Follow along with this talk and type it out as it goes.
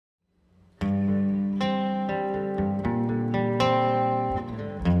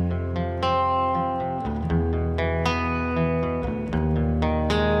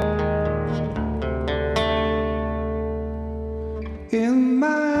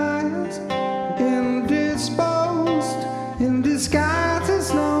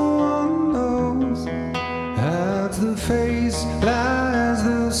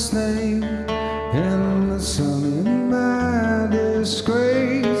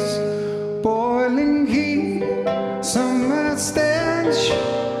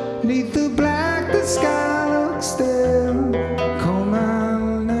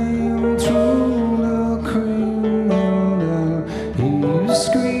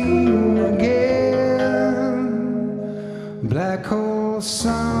Black hole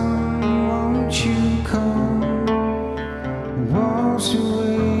sun, won't you come? Wash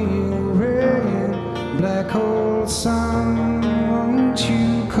away the rain. Black hole sun, won't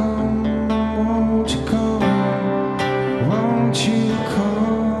you come? Won't you come? Won't you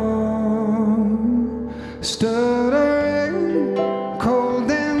come? Stuttering, cold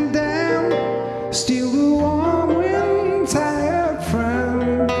and damp, still the warm wind, tired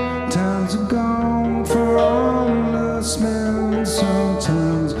friend. Times are gone for honest men.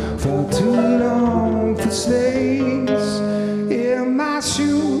 Sometimes for too long for slaves. In my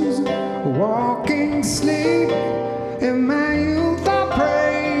shoes, walking sleep. In my youth I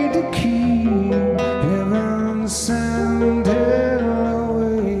prayed to keep heaven sent it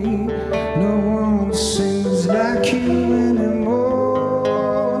away. No one sings like you anymore.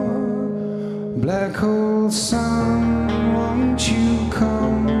 Black hole sun, won't you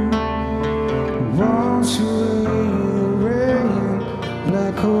come? Wash away the rain.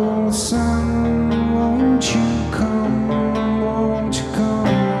 Black hole sun, won't you come? Won't you come?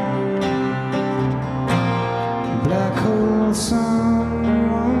 Black hole sun,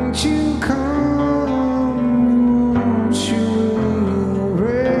 won't you come? Wash away the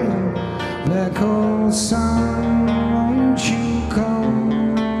rain. Black hole sun, won't you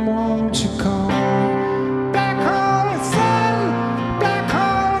come? Won't you come? Black hole sun,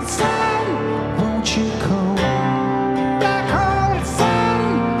 won't you come? Black hole sun,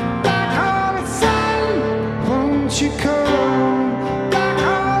 won't you come? Black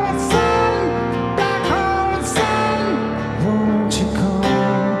hole sun, won't you come?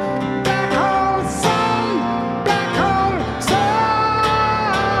 Black hole sun,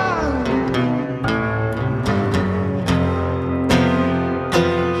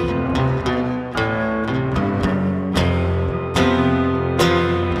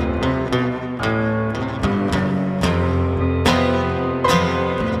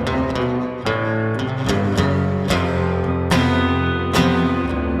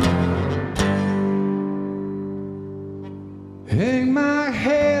 hang my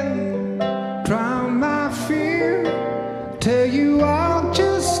head, drown my fear, tell you I'll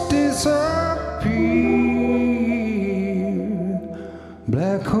just disappear.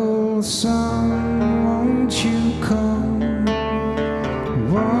 Black hole sun.